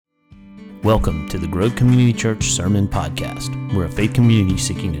Welcome to the Grove Community Church Sermon Podcast. We're a faith community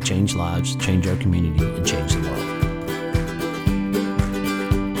seeking to change lives, change our community, and change the world.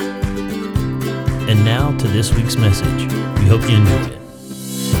 And now to this week's message. We hope you enjoy it.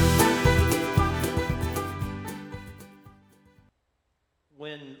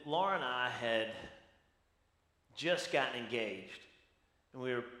 When Laura and I had just gotten engaged, and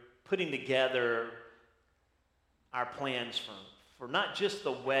we were putting together our plans for not just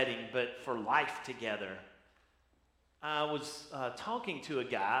the wedding, but for life together, I was talking to a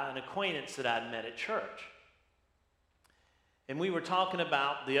guy, an acquaintance that I'd met at church. And we were talking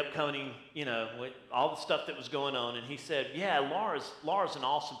about the upcoming, all the stuff that was going on. And he said, yeah, Laura's an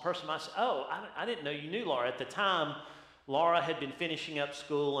awesome person. I said, oh, I didn't know you knew Laura. At the time, Laura had been finishing up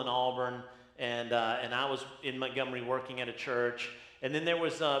school in Auburn, and I was in Montgomery working at a church. And then there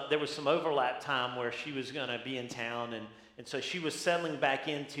was some overlap time where she was going to be in town, and so she was settling back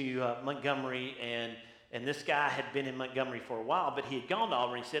into Montgomery, and this guy had been in Montgomery for a while, but he had gone to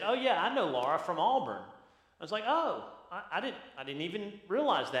Auburn. He said, oh yeah, I know Laura from Auburn. I was like, oh, I didn't even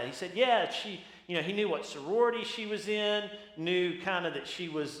realize that. He said, yeah, he knew what sorority she was in, knew kind of that she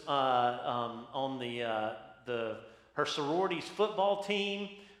was on her sorority's football team,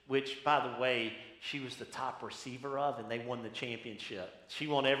 which, by the way, she was the top receiver of, and they won the championship. She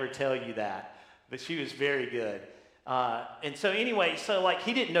won't ever tell you that, but she was very good. And so anyway,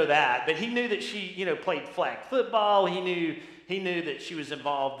 he didn't know that, but he knew that she, played flag football. He knew that she was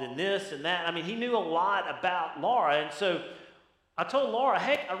involved in this and that. I mean, he knew a lot about Laura. And so I told Laura,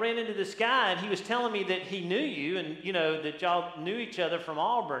 hey, I ran into this guy, and he was telling me that he knew you and, that y'all knew each other from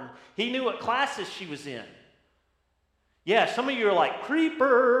Auburn. He knew what classes she was in. Yeah, some of you are like,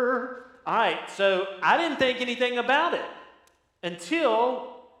 creeper. All right, so I didn't think anything about it until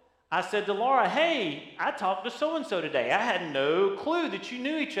I said to Laura, hey, I talked to so-and-so today. I had no clue that you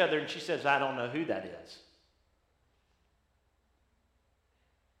knew each other. And she says, I don't know who that is.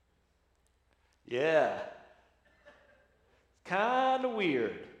 Yeah. Kind of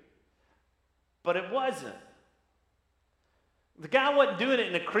weird. But it wasn't. The guy wasn't doing it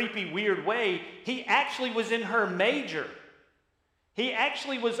in a creepy, weird way. He actually was in her major. He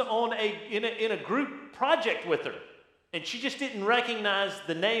actually was in a group project with her. And she just didn't recognize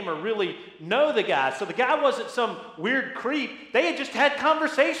the name or really know the guy. So the guy wasn't some weird creep. They had just had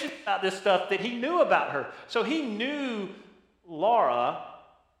conversations about this stuff that he knew about her. So he knew Laura,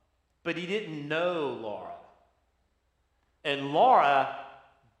 but he didn't know Laura. And Laura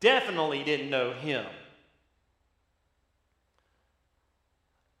definitely didn't know him.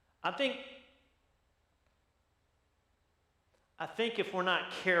 I think if we're not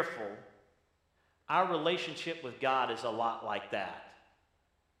careful, our relationship with God is a lot like that.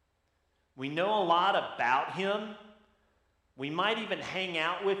 We know a lot about Him. We might even hang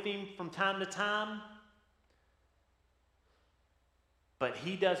out with Him from time to time. But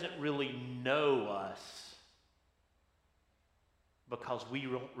He doesn't really know us because we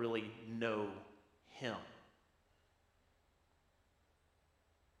don't really know Him.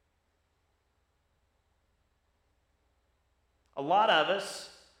 A lot of us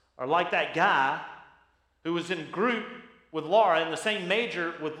are like that guy who was in group with Laura, in the same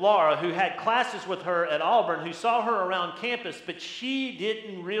major with Laura, who had classes with her at Auburn, who saw her around campus, but she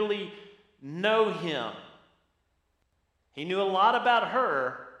didn't really know him. He knew a lot about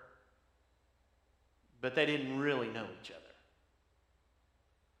her, but they didn't really know each other.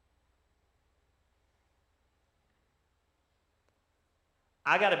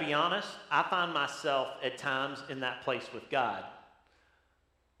 I got to be honest, I find myself at times in that place with God,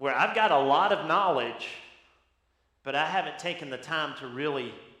 where I've got a lot of knowledge, but I haven't taken the time to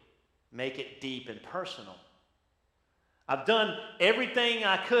really make it deep and personal. I've done everything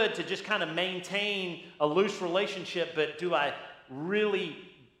I could to just kind of maintain a loose relationship, but do I really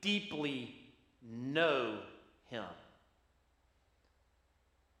deeply know Him?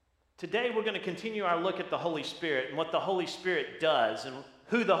 Today we're going to continue our look at the Holy Spirit and what the Holy Spirit does and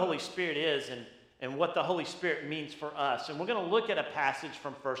who the Holy Spirit is and what the Holy Spirit means for us. And we're going to look at a passage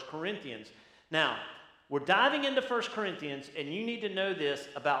from 1 Corinthians. Now, we're diving into 1 Corinthians, and you need to know this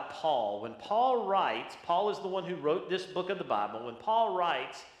about Paul. When Paul writes, Paul is the one who wrote this book of the Bible. When Paul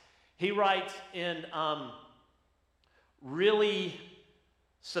writes, he writes in really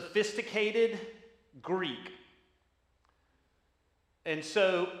sophisticated Greek. And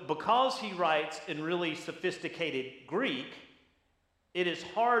so, because he writes in really sophisticated Greek, it is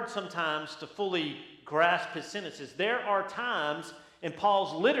hard sometimes to fully grasp his sentences. There are times in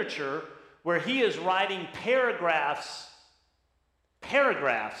Paul's literature where he is writing paragraphs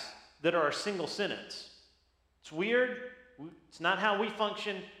that are a single sentence. It's weird. It's not how we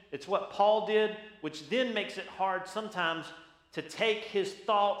function. It's what Paul did, which then makes it hard sometimes to take his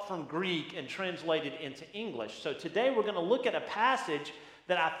thought from Greek and translate it into English. So today we're going to look at a passage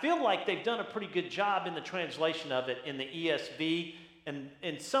that I feel like they've done a pretty good job in the translation of it in the ESV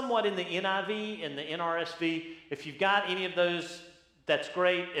and somewhat in the NIV and the NRSV. If you've got any of those, that's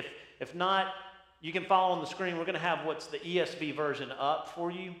great. If not, you can follow on the screen. We're going to have what's the ESV version up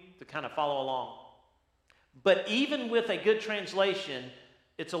for you to kind of follow along. But even with a good translation,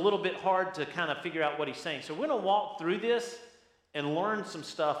 it's a little bit hard to kind of figure out what he's saying. So we're going to walk through this and learn some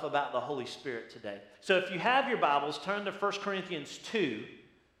stuff about the Holy Spirit today. So if you have your Bibles, turn to 1 Corinthians 2.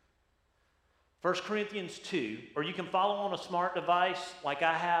 1 Corinthians 2, or you can follow on a smart device like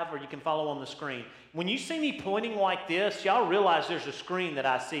I have, or you can follow on the screen. When you see me pointing like this, y'all realize there's a screen that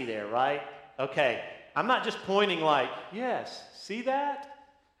I see there, right? Okay, I'm not just pointing like, yes, see that?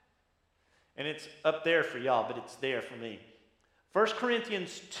 And it's up there for y'all, but it's there for me. 1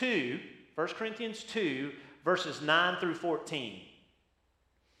 Corinthians 2, verses 9 through 14.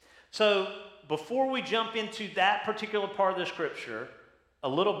 So before we jump into that particular part of the scripture, a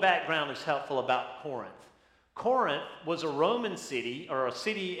little background is helpful about Corinth. Corinth was a Roman city, or a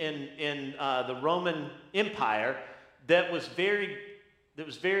city in the Roman Empire that was very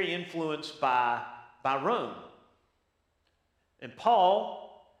influenced by Rome. And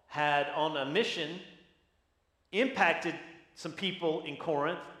Paul had, on a mission, impacted some people in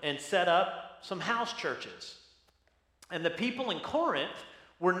Corinth and set up some house churches. And the people in Corinth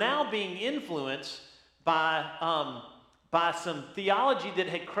were now being influenced by some theology that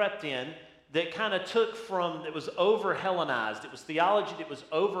had crept in that kind of took from, that was over-Hellenized. It was theology that was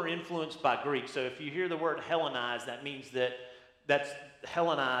over-influenced by Greek. So if you hear the word Hellenized, that means that's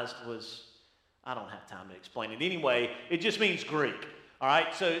Hellenized was, I don't have time to explain it. Anyway, it just means Greek. All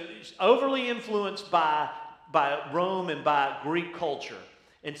right, so it's overly influenced by Rome and by Greek culture.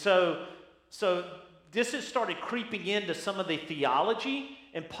 And so this has started creeping into some of the theology,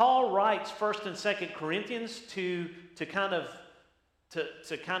 and Paul writes 1st and 2nd Corinthians to kind of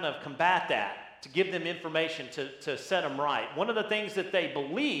combat that, to give them information to set them right. One of the things that they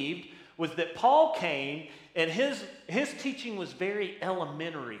believed was that Paul came and his teaching was very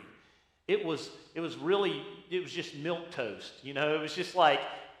elementary. It was just milquetoast, you know. It was just like,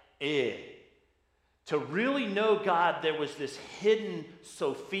 To really know God, there was this hidden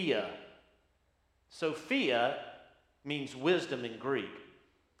Sophia. Sophia means wisdom in Greek.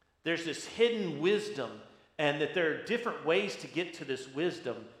 There's this hidden wisdom, and that there are different ways to get to this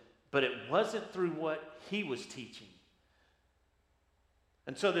wisdom, but it wasn't through what he was teaching.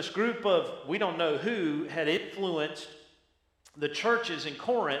 And so this group of, we don't know who, had influenced the churches in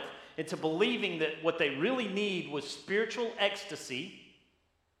Corinth into believing that what they really need was spiritual ecstasy,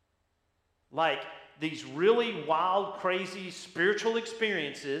 like these really wild, crazy spiritual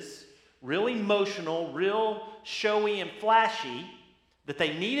experiences, real emotional, real showy and flashy, that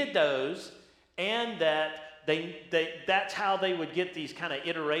they needed those, and that that's how they would get these kind of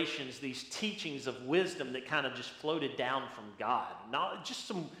iterations, these teachings of wisdom that kind of just floated down from God. Not just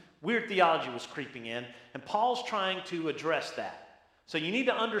some weird theology was creeping in, and Paul's trying to address that. So you need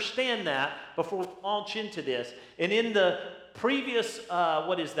to understand that before we launch into this. And in the previous,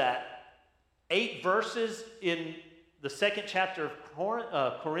 8 verses in the 2nd chapter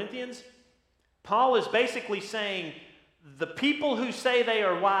of Corinthians, Paul is basically saying the people who say they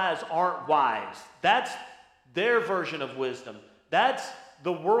are wise aren't wise. That's their version of wisdom. That's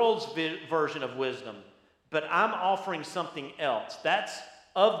the world's version of wisdom. But I'm offering something else. That's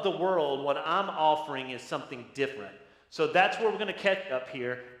of the world. What I'm offering is something different. So that's where we're going to catch up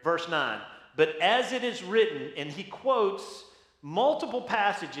here. Verse 9. But as it is written, and he quotes multiple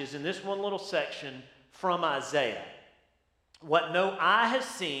passages in this one little section from Isaiah. What no eye has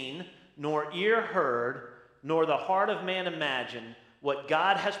seen, nor ear heard, nor the heart of man imagined, what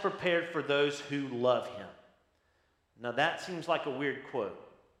God has prepared for those who love him. Now that seems like a weird quote.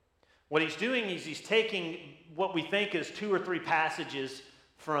 What he's doing is he's taking what we think is 2 or 3 passages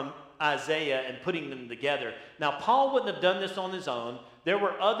from Isaiah and putting them together. Now Paul wouldn't have done this on his own. There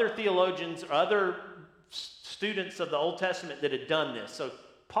were other theologians or other students of the Old Testament that had done this. So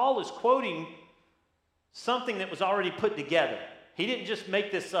Paul is quoting something that was already put together. He didn't just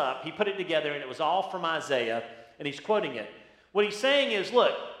make this up. He put it together, and it was all from Isaiah, and he's quoting it. What he's saying is,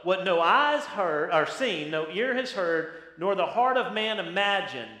 look, what no eyes heard or seen, no ear has heard, nor the heart of man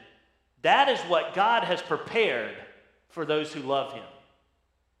imagined, that is what God has prepared for those who love him.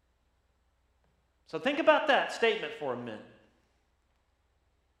 So think about that statement for a minute.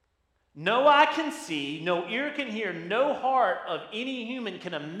 No eye can see, no ear can hear, no heart of any human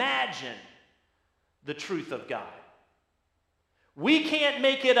can imagine the truth of God. We can't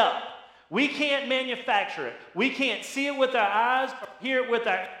make it up. We can't manufacture it. We can't see it with our eyes, or hear it with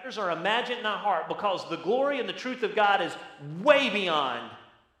our ears, or imagine it in our heart, because the glory and the truth of God is way beyond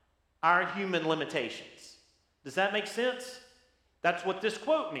our human limitations. Does that make sense? That's what this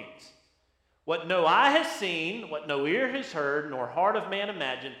quote means. What no eye has seen, what no ear has heard, nor heart of man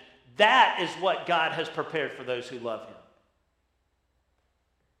imagined, that is what God has prepared for those who love him.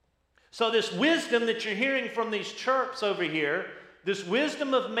 So this wisdom that you're hearing from these chirps over here, this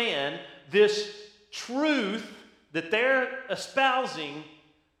wisdom of man, this truth that they're espousing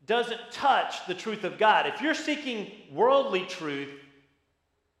doesn't touch the truth of God. If you're seeking worldly truth,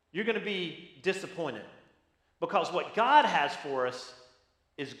 you're going to be disappointed, because what God has for us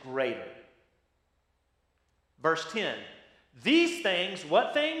is greater. Verse 10, these things,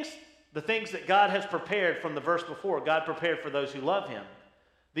 what things? The things that God has prepared from the verse before. God prepared for those who love him.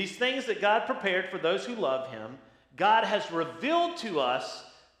 These things that God prepared for those who love him, God has revealed to us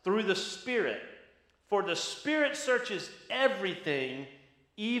through the Spirit. For the Spirit searches everything,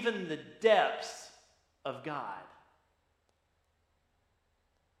 even the depths of God.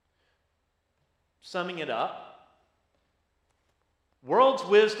 Summing it up, world's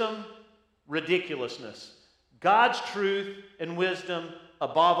wisdom, ridiculousness. God's truth and wisdom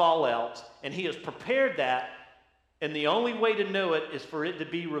above all else, and he has prepared that, and the only way to know it is for it to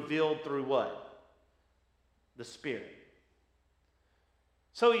be revealed through what? The Spirit.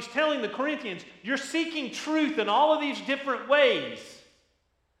 So he's telling the Corinthians, you're seeking truth in all of these different ways.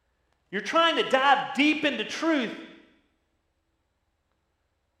 You're trying to dive deep into truth,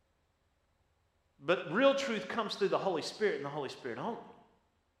 but real truth comes through the Holy Spirit and the Holy Spirit only.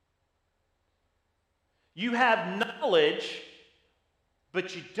 You have knowledge,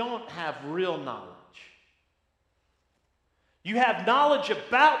 but you don't have real knowledge. You have knowledge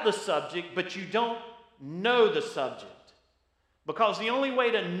about the subject, but you don't know the subject. Because the only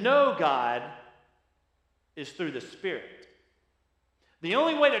way to know God is through the Spirit. The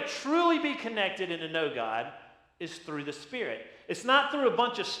only way to truly be connected and to know God is through the Spirit. It's not through a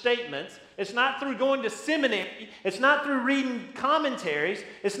bunch of statements. It's not through going to seminary. It's not through reading commentaries.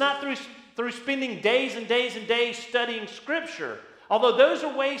 It's not through spending days and days and days studying Scripture. Although those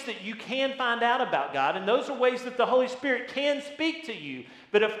are ways that you can find out about God, and those are ways that the Holy Spirit can speak to you.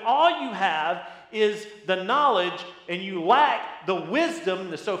 But if all you have is the knowledge and you lack the wisdom,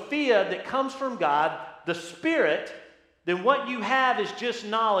 the Sophia that comes from God, the Spirit, then what you have is just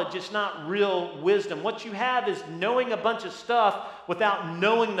knowledge. It's not real wisdom. What you have is knowing a bunch of stuff without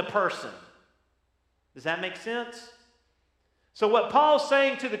knowing the person. Does that make sense? So what Paul's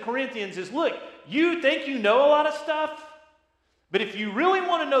saying to the Corinthians is, look, you think you know a lot of stuff, but if you really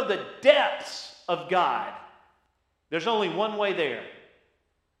want to know the depths of God, there's only one way there: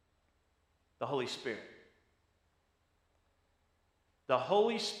 the Holy Spirit. The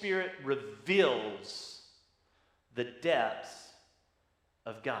Holy Spirit reveals the depths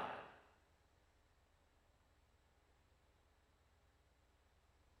of God.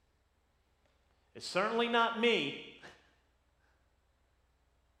 It's certainly not me.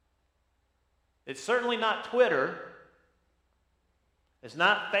 It's certainly not Twitter. It's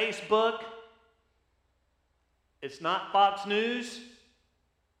not Facebook. It's not Fox News.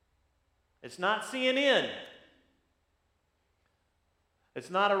 It's not CNN.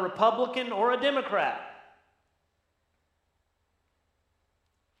 It's not a Republican or a Democrat.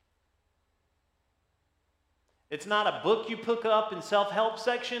 It's not a book you pick up in self-help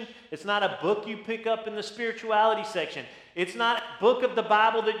section. It's not a book you pick up in the spirituality section. It's not a book of the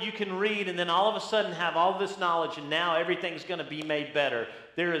Bible that you can read and then all of a sudden have all this knowledge and now everything's going to be made better.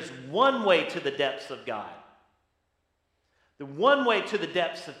 There is one way to the depths of God. The one way to the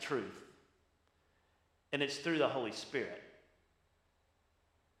depths of truth. And it's through the Holy Spirit.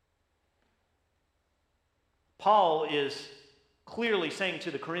 Paul is clearly saying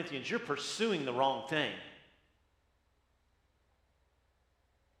to the Corinthians, you're pursuing the wrong thing.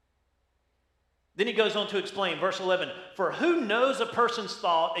 Then he goes on to explain, verse 11, for who knows a person's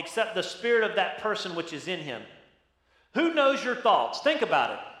thought except the spirit of that person which is in him? Who knows your thoughts? Think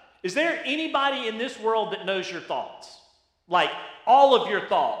about it. Is there anybody in this world that knows your thoughts? Like all of your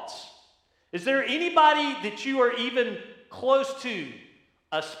thoughts? Is there anybody that you are even close to,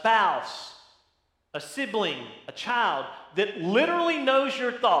 a spouse, a sibling, a child, that literally knows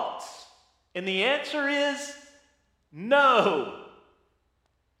your thoughts? And the answer is no.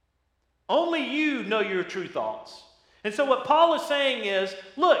 Only you know your true thoughts. And so what Paul is saying is,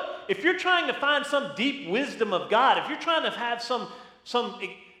 look, if you're trying to find some deep wisdom of God, if you're trying to have some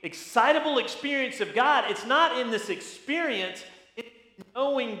excitable experience of God, it's not in this experience, it's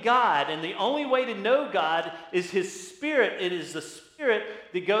knowing God, and the only way to know God is His Spirit. It is the Spirit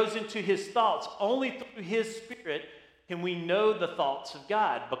that goes into His thoughts. Only through His Spirit can we know the thoughts of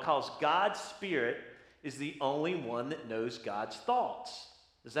God, because God's Spirit is the only one that knows God's thoughts.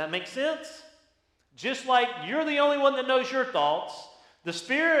 Does that make sense? Just like you're the only one that knows your thoughts, the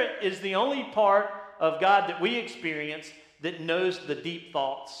Spirit is the only part of God that we experience that knows the deep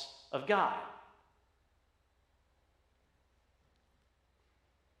thoughts of God.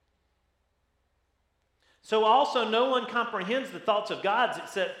 So also no one comprehends the thoughts of God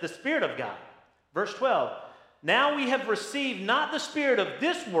except the Spirit of God. Verse 12, now we have received not the spirit of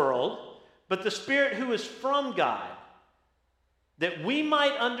this world, but the Spirit who is from God, that we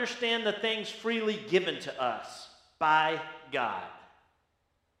might understand the things freely given to us by God.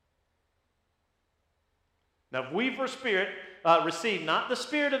 Now, if we've received not the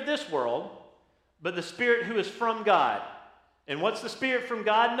spirit of this world, but the Spirit who is from God. And what's the Spirit from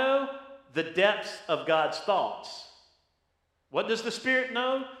God know? The depths of God's thoughts. What does the Spirit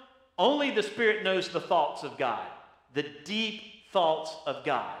know? Only the Spirit knows the thoughts of God, the deep thoughts of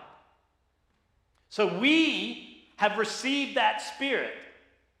God. So we have received that Spirit.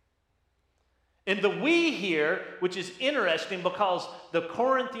 And the we here, which is interesting because the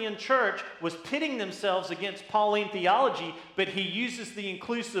Corinthian church was pitting themselves against Pauline theology, but he uses the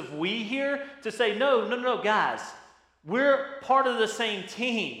inclusive we here to say, no, guys, we're part of the same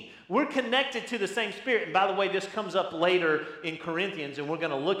team. We're connected to the same Spirit. And by the way, this comes up later in Corinthians, and we're going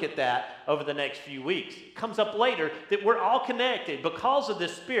to look at that over the next few weeks. It comes up later that we're all connected because of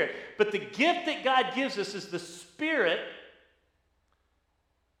this Spirit. But the gift that God gives us is the Spirit.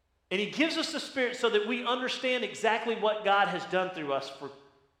 And He gives us the Spirit so that we understand exactly what God has done through us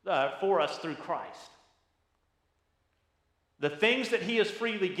for us through Christ. The things that He has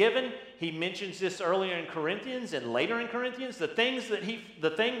freely given, he mentions this earlier in Corinthians and later in Corinthians. The thing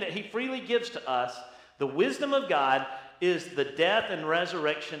that He freely gives to us, the wisdom of God, is the death and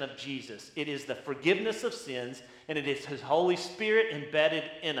resurrection of Jesus. It is the forgiveness of sins, and it is His Holy Spirit embedded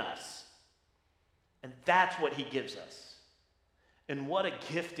in us. And that's what He gives us. And what a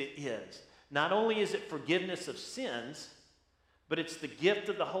gift it is. Not only is it forgiveness of sins, but it's the gift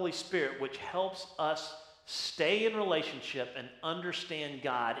of the Holy Spirit which helps us stay in relationship and understand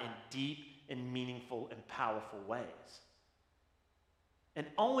God in deep and meaningful and powerful ways. And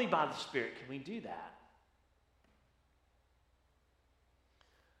only by the Spirit can we do that.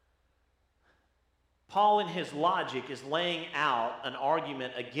 Paul, in his logic, is laying out an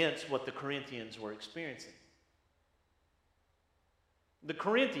argument against what the Corinthians were experiencing. The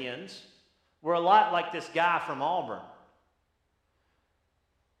Corinthians were a lot like this guy from Auburn.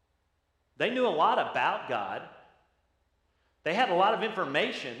 They knew a lot about God. They had a lot of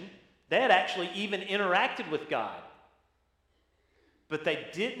information. They had actually even interacted with God. But they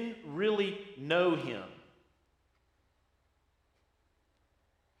didn't really know Him.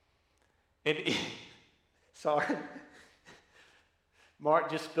 And sorry, Mark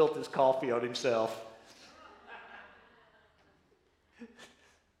just spilled his coffee on himself.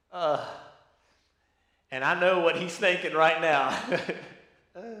 And I know what he's thinking right now.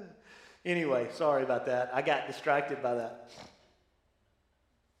 Anyway, sorry about that. I got distracted by that.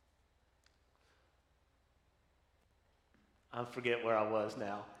 I forget where I was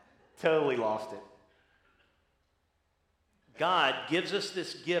now. Totally lost it. God gives us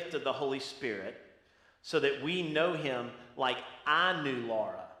this gift of the Holy Spirit so that we know Him like I knew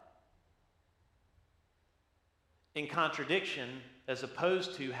Laura. In contradiction, as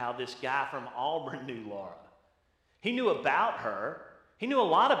opposed to how this guy from Auburn knew Laura. He knew about her. He knew a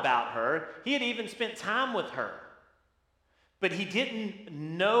lot about her. He had even spent time with her. But he didn't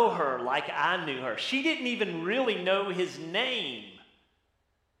know her like I knew her. She didn't even really know his name.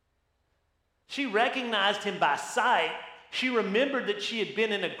 She recognized him by sight. She remembered that she had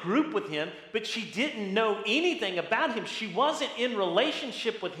been in a group with him, but she didn't know anything about him. She wasn't in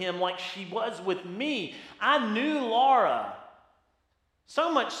relationship with him like she was with me. I knew Laura.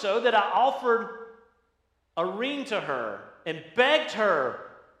 So much so that I offered a ring to her and begged her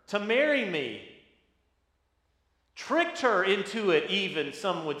to marry me. Tricked her into it, even,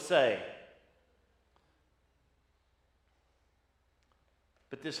 some would say.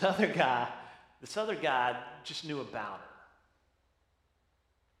 But this other guy just knew about her.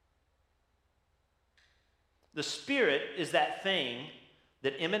 The Spirit is that thing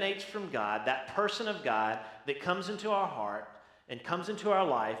that emanates from God, that person of God that comes into our heart and comes into our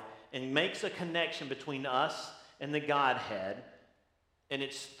life and makes a connection between us and the Godhead. And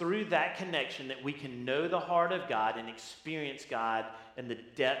it's through that connection that we can know the heart of God and experience God and the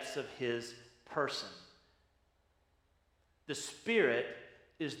depths of His person. The Spirit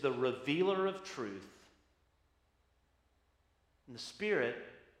is the revealer of truth. And the Spirit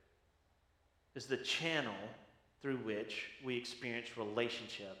is the channel through which we experience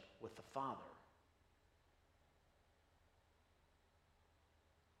relationship with the Father.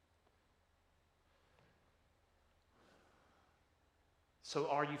 So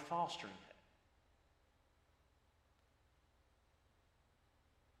are you fostering it?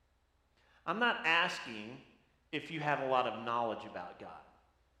 I'm not asking if you have a lot of knowledge about God.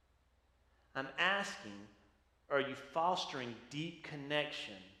 I'm asking, are you fostering deep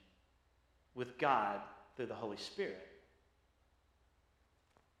connection with God through the Holy Spirit?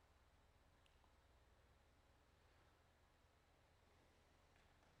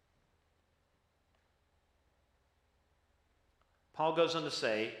 Paul goes on to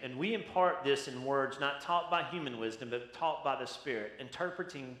say, and we impart this in words not taught by human wisdom, but taught by the Spirit,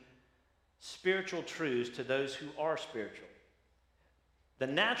 interpreting spiritual truths to those who are spiritual. The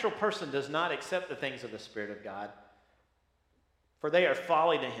natural person does not accept the things of the Spirit of God, for they are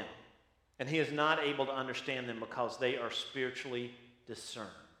folly to him, and he is not able to understand them because they are spiritually discerned.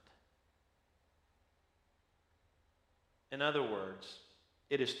 In other words,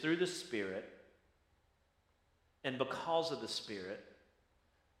 it is through the Spirit and because of the Spirit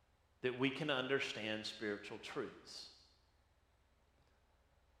that we can understand spiritual truths.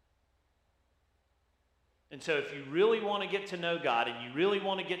 And so if you really want to get to know God and you really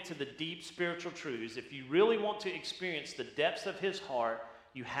want to get to the deep spiritual truths, if you really want to experience the depths of his heart,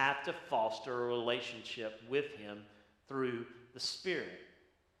 you have to foster a relationship with him through the Spirit.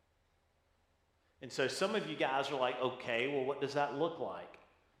 And so some of you guys are like, okay, well, what does that look like?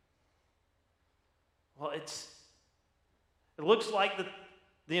 Well, it looks like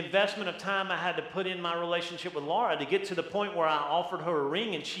the investment of time I had to put in my relationship with Laura to get to the point where I offered her a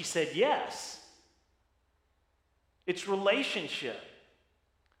ring and she said yes. It's relationship.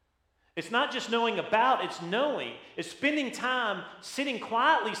 It's not just knowing about, it's knowing. It's spending time sitting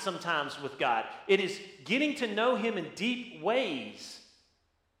quietly sometimes with God. It is getting to know him in deep ways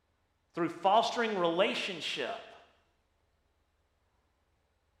through fostering relationship.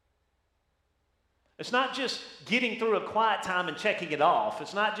 It's not just getting through a quiet time and checking it off.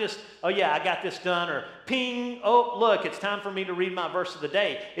 It's not just, oh yeah, I got this done, or ping, oh look, it's time for me to read my verse of the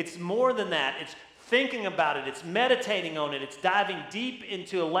day. It's more than that. It's thinking about it. It's meditating on it. It's diving deep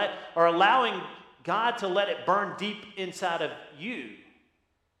into or allowing God to let it burn deep inside of you.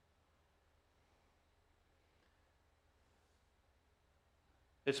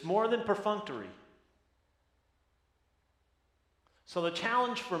 It's more than perfunctory. So the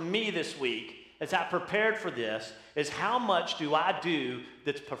challenge for me this week, as I prepared for this, is how much do I do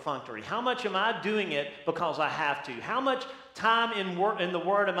that's perfunctory? How much am I doing it because I have to? How much time in the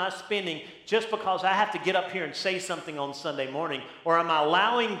Word am I spending just because I have to get up here and say something on Sunday morning? Or am I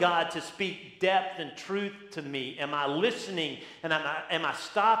allowing God to speak depth and truth to me? Am I listening and am I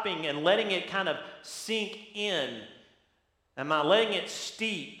stopping and letting it kind of sink in? Am I letting it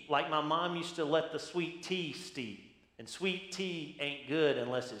steep like my mom used to let the sweet tea steep? And sweet tea ain't good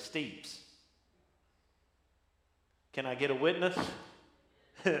unless it steeps. Can I get a witness?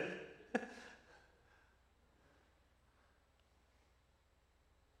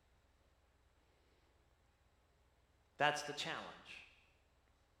 That's the challenge.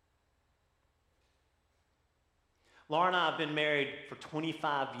 Laura and I have been married for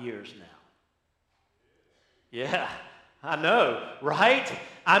 25 years now. Yeah, I know, right?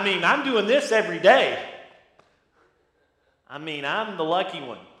 I mean, I'm doing this every day. I mean, I'm the lucky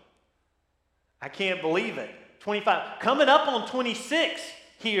one. I can't believe it. 25, coming up on 26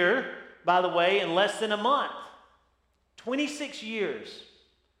 here, by the way, in less than a month. 26 years.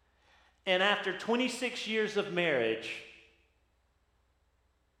 And after 26 years of marriage,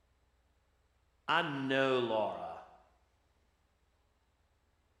 I know Laura.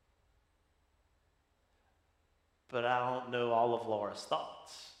 But I don't know all of Laura's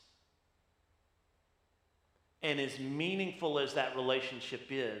thoughts. And as meaningful as that relationship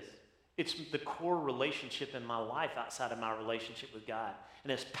is, it's the core relationship in my life outside of my relationship with God.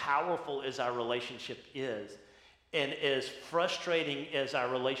 And as powerful as our relationship is, and as frustrating as our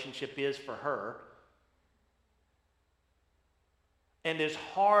relationship is for her, and as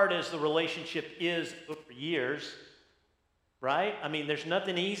hard as the relationship is over years, right? I mean, there's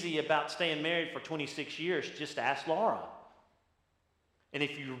nothing easy about staying married for 26 years. Just ask Laura. And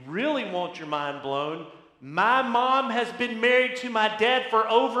if you really want your mind blown, my mom has been married to my dad for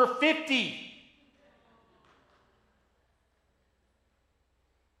over 50.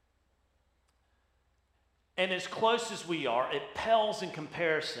 And as close as we are, it pales in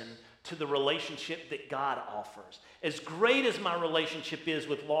comparison to the relationship that God offers. As great as my relationship is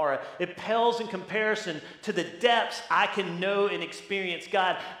with Laura, it pales in comparison to the depths I can know and experience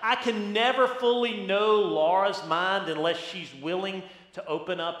God. I can never fully know Laura's mind unless she's willing to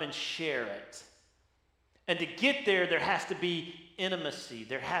open up and share it. And to get there, there has to be intimacy.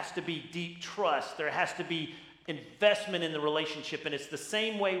 There has to be deep trust. There has to be investment in the relationship. And it's the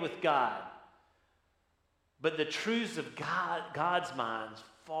same way with God. But the truths of God's mind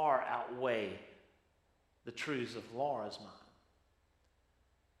far outweigh the truths of Laura's mind.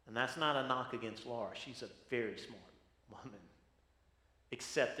 And that's not a knock against Laura. She's a very smart woman,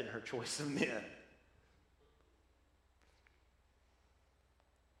 except in her choice of men.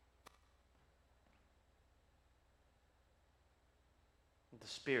 The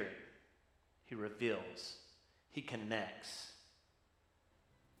Spirit, He reveals, He connects.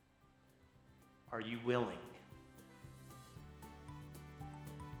 Are you willing?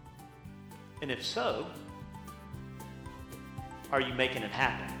 And if so, are you making it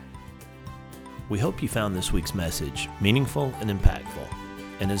happen? We hope you found this week's message meaningful and impactful.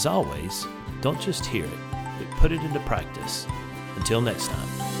 And as always, don't just hear it, but put it into practice. Until next time,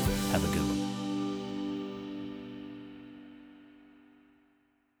 have a good one.